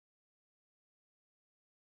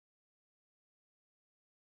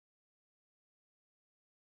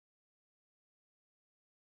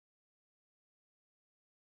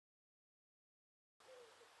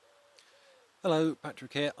Hello,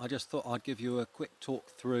 Patrick here. I just thought I'd give you a quick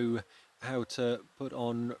talk through how to put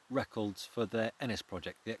on records for the ENNIS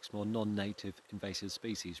project, the Exmoor Non-Native Invasive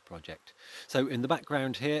Species project. So in the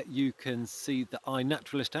background here you can see the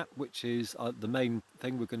iNaturalist app, which is the main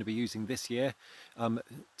thing we're going to be using this year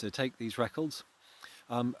to take these records.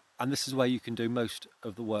 And this is where you can do most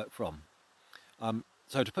of the work from.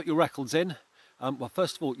 So to put your records in, well,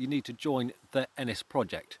 first of all, you need to join the ENNIS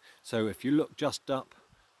project. So if you look just up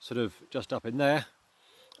in there,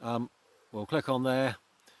 we'll click on there,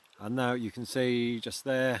 and now you can see just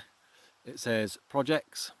there it says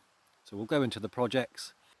projects. So we'll go into the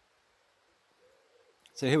projects.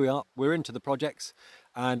 So here we are, we're into the projects,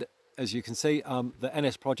 and as you can see, the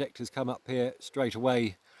ENNIS project has come up here straight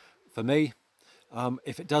away for me.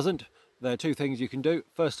 If it doesn't, there are two things you can do.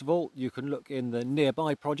 First of all, you can look in the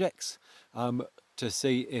nearby projects to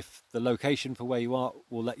see if the location for where you are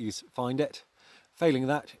will let you find it. Failing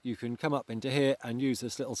that, you can come up into here and use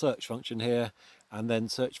this little search function here and then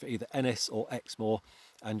search for either ENNIS or Exmoor,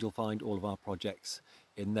 and you'll find all of our projects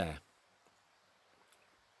in there.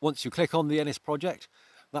 Once you click on the ENNIS project,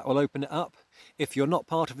 that will open it up. If you're not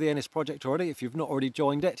part of the ENNIS project already, if you've not already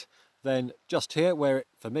joined it, then just here where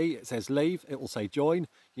for me it says leave, it will say join.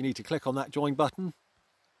 You need to click on that join button.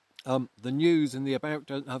 The news and the about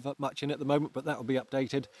don't have much in at the moment, but that will be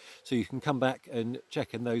updated, so you can come back and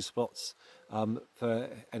check in those spots for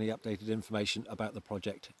any updated information about the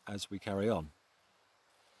project as we carry on.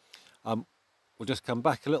 We'll just come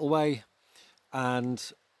back a little way, and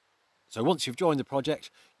so once you've joined the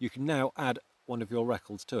project, you can now add one of your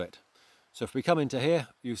records to it. So if we come into here,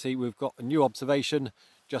 you see we've got a new observation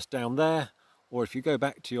just down there, or if you go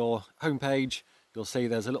back to your home page, you'll see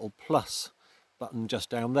there's a little plus button just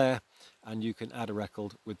down there, and you can add a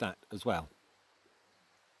record with that as well.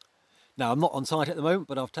 Now, I'm not on site at the moment,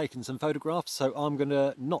 but I've taken some photographs, so I'm going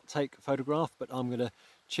to not take a photograph, but I'm going to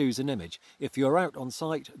choose an image. If you're out on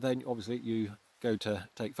site, then obviously you go to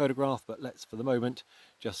take photograph, but let's for the moment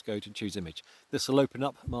just go to choose image. This will open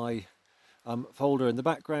up my folder in the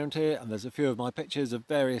background here, and there's a few of my pictures of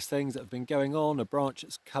various things that have been going on. A branch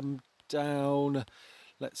that's come down.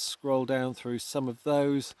 Let's scroll down through some of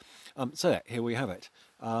those. So yeah, here we have it.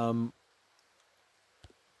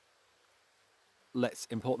 Let's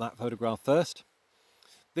import that photograph first.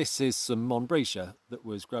 This is some Monbretia that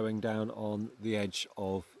was growing down on the edge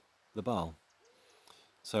of the barl.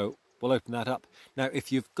 So we'll open that up. Now,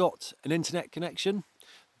 if you've got an internet connection,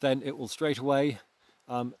 then it will straight away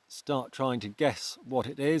start trying to guess what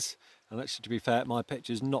it is. And actually, to be fair, my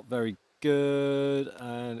picture's not very good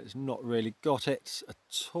and it's not really got it at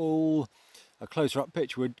all. A closer up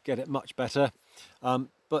picture would get it much better,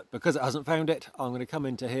 but because it hasn't found it, I'm going to come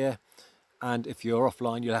into here, and if you're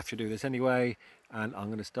offline you'll have to do this anyway, and I'm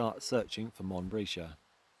going to start searching for Monbretia.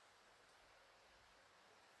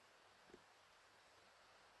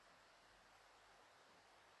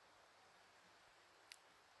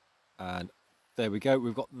 And there we go,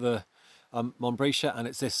 we've got the Monbretia, and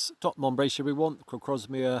it's this top Monbretia we want,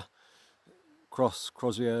 Crosmia,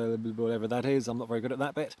 whatever that is. I'm not very good at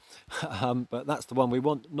that bit, but that's the one we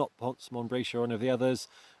want, not Ponce Monbretia or any of the others,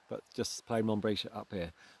 but just plain Monbretia up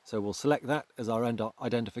here. So we'll select that as our end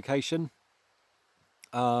identification.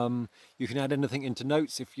 You can add anything into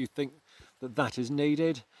notes if you think that that is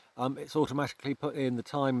needed. It's automatically put in the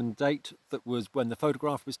time and date that was when the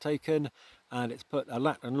photograph was taken, and it's put a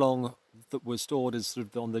lat and long that was stored as sort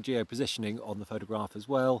of on the geo-positioning on the photograph as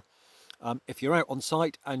well. If you're out on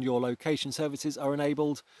site and your location services are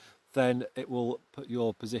enabled, then it will put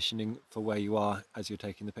your positioning for where you are as you're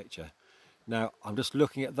taking the picture. Now, I'm just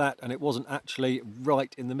looking at that, and it wasn't actually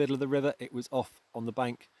right in the middle of the river, it was off on the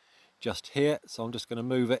bank just here, so I'm just going to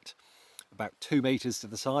move it about 2 meters to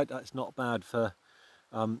the side. That's not bad for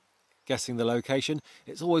guessing the location.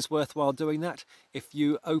 It's always worthwhile doing that. If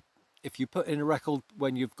you put in a record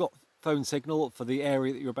when you've got phone signal for the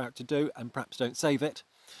area that you're about to do, and perhaps don't save it,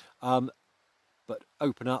 but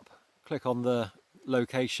open up, click on the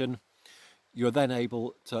location, you're then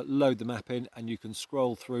able to load the map in, and you can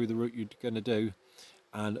scroll through the route you're going to do,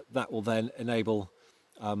 and that will then enable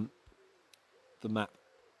the map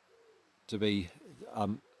to be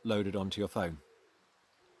loaded onto your phone.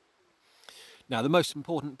 Now, the most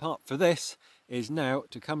important part for this is now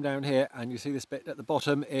to come down here, and you see this bit at the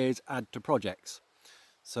bottom is add to projects.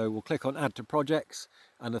 So we'll click on add to projects,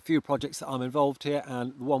 and a few projects that I'm involved here,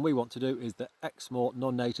 and the one we want to do is the Exmoor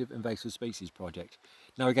Non-Native Invasive Species project.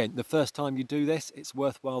 Now again, the first time you do this, it's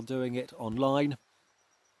worthwhile doing it online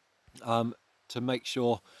to make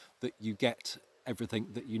sure that you get everything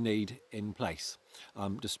that you need in place.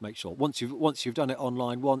 Just make sure. Once you've done it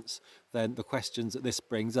online once, then the questions that this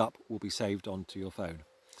brings up will be saved onto your phone.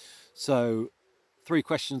 So 3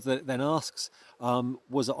 questions that it then asks,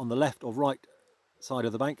 was it on the left or right side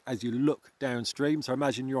of the bank as you look downstream? So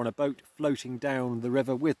imagine you're on a boat floating down the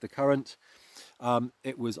river with the current.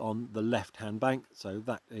 It was on the left-hand bank, so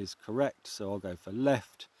that is correct. So I'll go for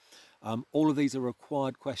left. All of these are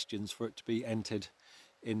required questions for it to be entered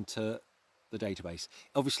into the database.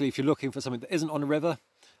 Obviously, if you're looking for something that isn't on a river,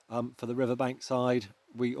 for the riverbank side,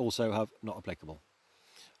 we also have not applicable.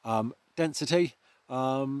 Density,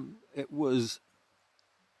 it was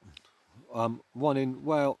one in,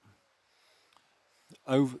 well,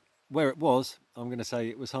 over where it was, I'm going to say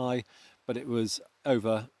it was high, but it was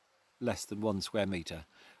over less than 1 square metre.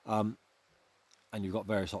 And you've got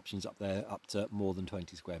various options up there, up to more than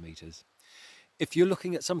 20 square metres. If you're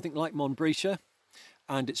looking at something like Monbretia,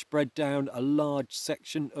 and it's spread down a large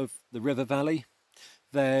section of the river valley,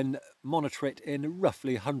 then monitor it in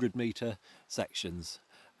roughly 100-metre sections.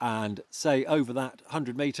 And say over that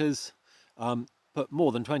 100 metres, put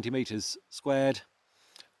more than 20 metres squared,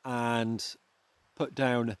 and put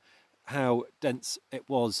down how dense it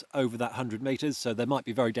was over that 100 metres. So there might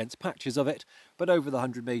be very dense patches of it, but over the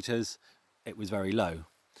 100 metres, it was very low.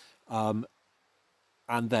 And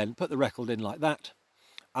then put the record in like that,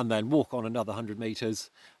 and then walk on another 100 metres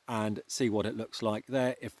and see what it looks like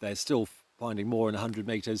there. If they're still finding more in 100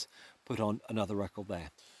 metres, put on another record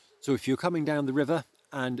there. So if you're coming down the river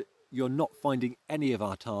and you're not finding any of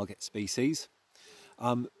our target species,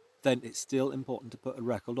 then it's still important to put a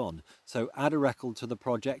record on. So add a record to the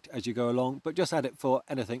project as you go along, but just add it for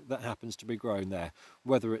anything that happens to be growing there,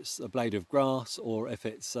 whether it's a blade of grass or if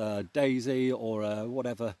it's a daisy or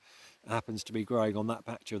whatever happens to be growing on that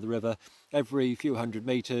patch of the river. Every few hundred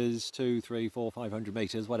metres, 2, 3, 4, 500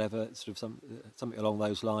 metres, whatever, sort of something along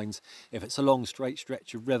those lines. If it's a long straight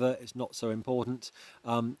stretch of river, it's not so important.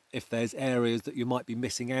 If there's areas that you might be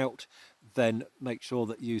missing out, then make sure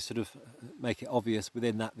that you sort of make it obvious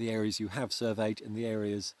within that the areas you have surveyed and the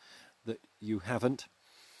areas that you haven't.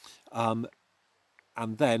 And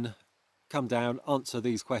then come down, answer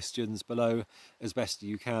these questions below as best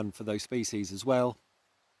you can for those species as well,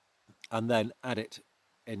 and then add it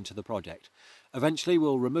into the project. Eventually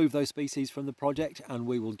we'll remove those species from the project and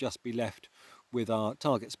we will just be left with our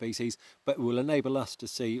target species, but it will enable us to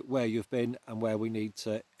see where you've been and where we need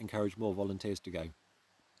to encourage more volunteers to go.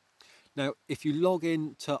 Now, if you log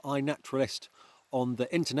in to iNaturalist on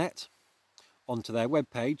the internet, onto their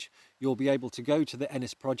webpage, you'll be able to go to the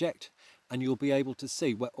ENNIS project and you'll be able to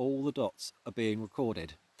see where all the dots are being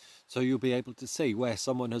recorded. So you'll be able to see where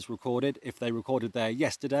someone has recorded, if they recorded there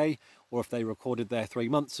yesterday or if they recorded there 3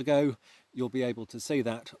 months ago. You'll be able to see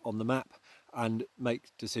that on the map and make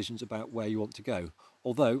decisions about where you want to go.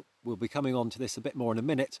 Although we'll be coming on to this a bit more in a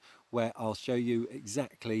minute, where I'll show you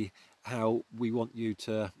exactly how we want you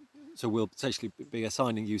to. So we'll potentially be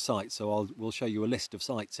assigning you sites. So we'll show you a list of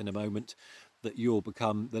sites in a moment that you'll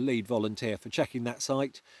become the lead volunteer for checking that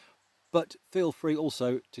site. But feel free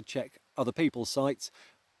also to check other people's sites.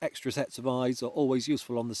 Extra sets of eyes are always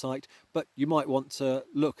useful on the site, but you might want to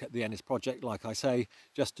look at the ENNIS project, like I say,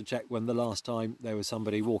 just to check when the last time there was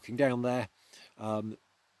somebody walking down there.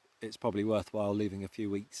 It's probably worthwhile leaving a few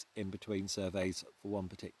weeks in between surveys for one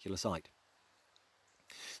particular site.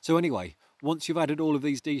 So anyway, once you've added all of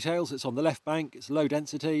these details, it's on the left bank, it's low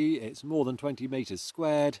density, it's more than 20 metres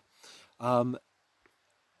squared. An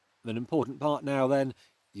important part now then,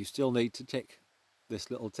 you still need to tick this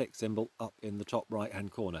little tick symbol up in the top right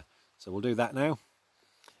hand corner. So we'll do that now.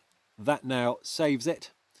 That now saves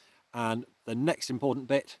it, and the next important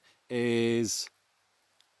bit is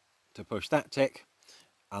to push that tick,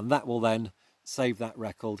 and that will then save that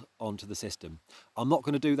record onto the system. I'm not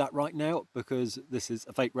going to do that right now because this is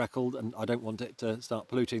a fake record and I don't want it to start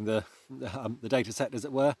polluting the data set, as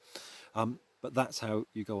it were, but that's how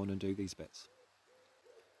you go on and do these bits.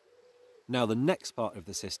 Now the next part of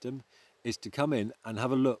the system is to come in and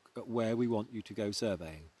have a look at where we want you to go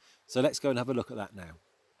surveying. So let's go and have a look at that now.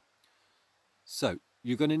 So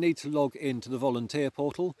you're going to need to log into the volunteer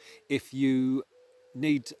portal. If you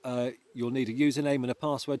need, you'll need a username and a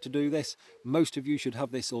password to do this. Most of you should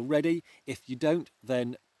have this already. If you don't,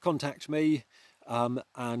 then contact me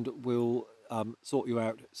and we'll sort you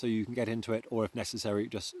out so you can get into it, or if necessary,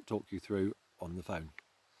 just talk you through on the phone.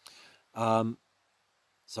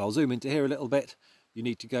 So I'll zoom into here a little bit. You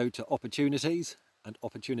need to go to Opportunities and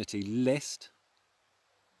Opportunity List.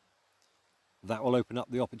 That will open up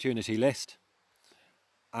the opportunity list.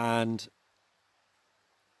 And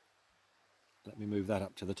let me move that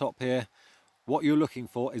up to the top here. What you're looking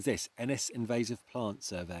for is this, ENNIS Invasive Plant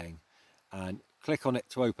Surveying. and click on it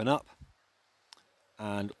to open up,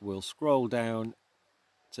 and we'll scroll down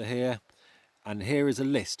to here, and here is a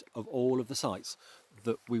list of all of the sites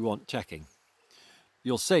that we want checking.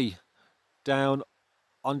 You'll see down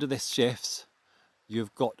under this shifts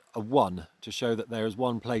you've got a 1 to show that there is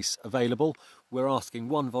one place available. We're asking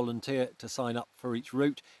one volunteer to sign up for each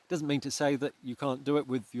route. It doesn't mean to say that you can't do it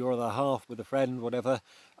with your other half, with a friend, whatever,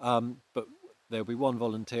 but there'll be one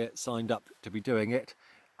volunteer signed up to be doing it.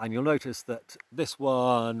 And you'll notice that this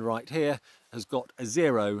one right here has got a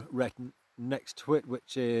 0 written next to it,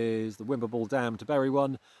 which is the Wimberble Dam to Bury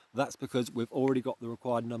one. That's because we've already got the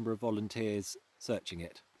required number of volunteers searching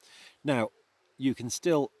it. Now, you can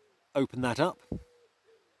still open that up,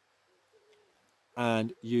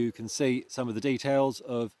 and you can see some of the details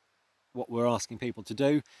of what we're asking people to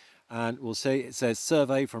do, and we'll see it says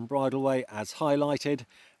survey from Bridleway as highlighted,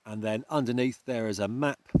 and then underneath there is a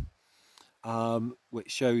map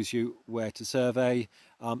which shows you where to survey.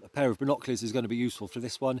 A pair of binoculars is going to be useful for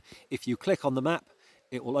this one. If you click on the map,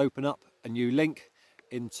 it will open up a new link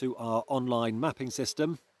into our online mapping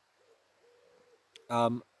system,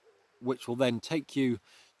 which will then take you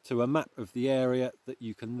to a map of the area that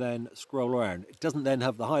you can then scroll around. It doesn't then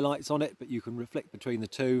have the highlights on it, but you can flick between the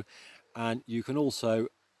two, and you can also,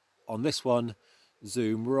 on this one,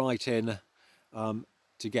 zoom right in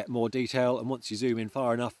to get more detail, and once you zoom in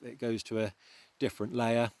far enough it goes to a different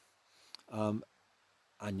layer, and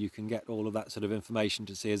you can get all of that sort of information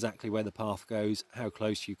to see exactly where the path goes, how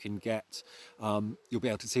close you can get. You'll be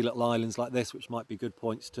able to see little islands like this, which might be good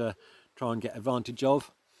points to try and get advantage of.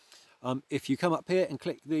 If you come up here and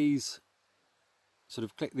click these,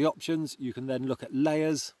 click the options, you can then look at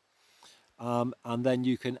layers, and then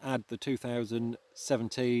you can add the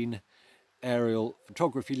 2017 aerial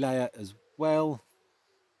photography layer as well.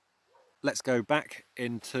 Let's go back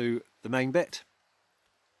into the main bit.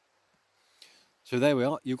 So there we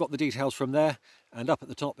are, you've got the details from there, and up at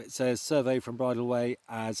the top it says survey from Bridleway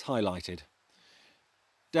as highlighted.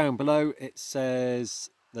 Down below it says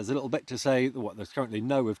there's a little bit to say what there's currently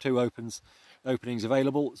no of 2 openings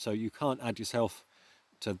available, so you can't add yourself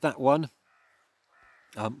to that one.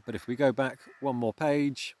 But if we go back one more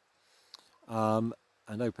page and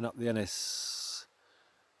open up the ENNIS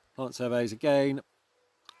plant surveys again,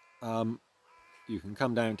 you can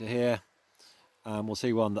come down to here and we'll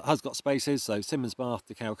see one that has got spaces, so Simmons Bath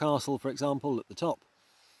to Cow Castle, for example, at the top.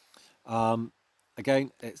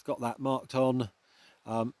 Again, it's got that marked on.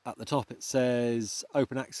 At the top it says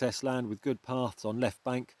open access land with good paths on left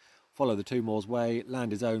bank, follow the Two Moors Way,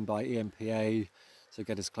 land is owned by EMPA, so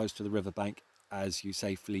get as close to the river bank as you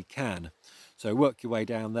safely can. So work your way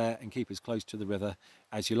down there and keep as close to the river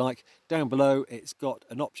as you like. Down below it's got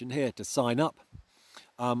an option here to sign up.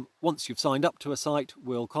 Once you've signed up to a site,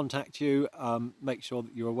 we'll contact you, make sure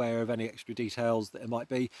that you're aware of any extra details that it might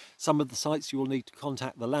be. Some of the sites you will need to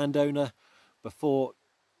contact the landowner before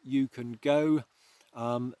you can go.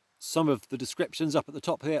 Some of the descriptions up at the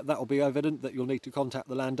top here, that will be evident that you'll need to contact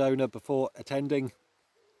the landowner before attending.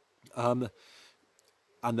 And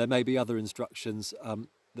there may be other instructions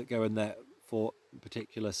that go in there for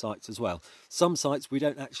particular sites as well. Some sites we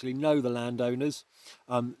don't actually know the landowners,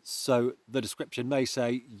 so the description may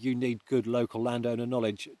say you need good local landowner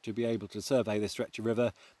knowledge to be able to survey this stretch of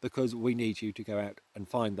river, because we need you to go out and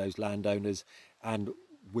find those landowners, and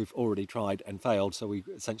we've already tried and failed, so we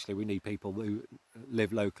need people who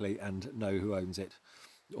live locally and know who owns it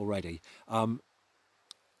already.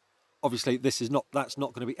 Obviously that's not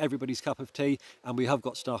going to be everybody's cup of tea, and we have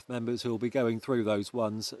got staff members who will be going through those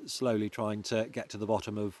ones slowly, trying to get to the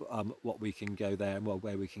bottom of what we can go there and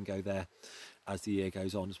where we can go there as the year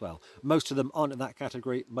goes on as well. Most of them aren't in that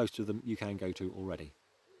category, most of them you can go to already.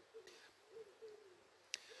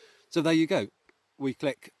 So there you go. We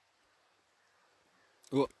click,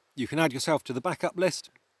 you can add yourself to the backup list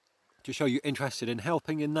to show you're interested in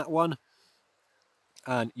helping in that one,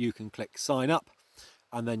 and you can click sign up,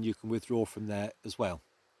 and then you can withdraw from there as well.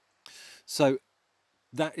 So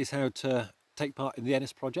that is how to take part in the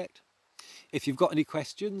ENNIS project. If you've got any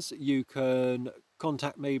questions, you can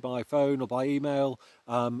contact me by phone or by email,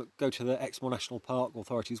 go to the Exmoor National Park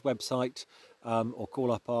Authority's website, or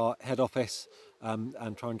call up our head office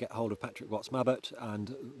and try and get hold of Patrick Watts-Mabbott,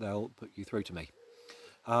 and they'll put you through to me.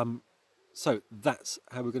 So that's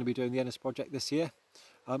how we're going to be doing the ENNIS project this year.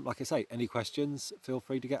 Like I say, any questions, feel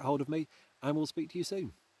free to get hold of me, and we'll speak to you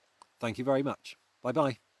soon. Thank you very much. Bye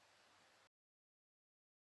bye.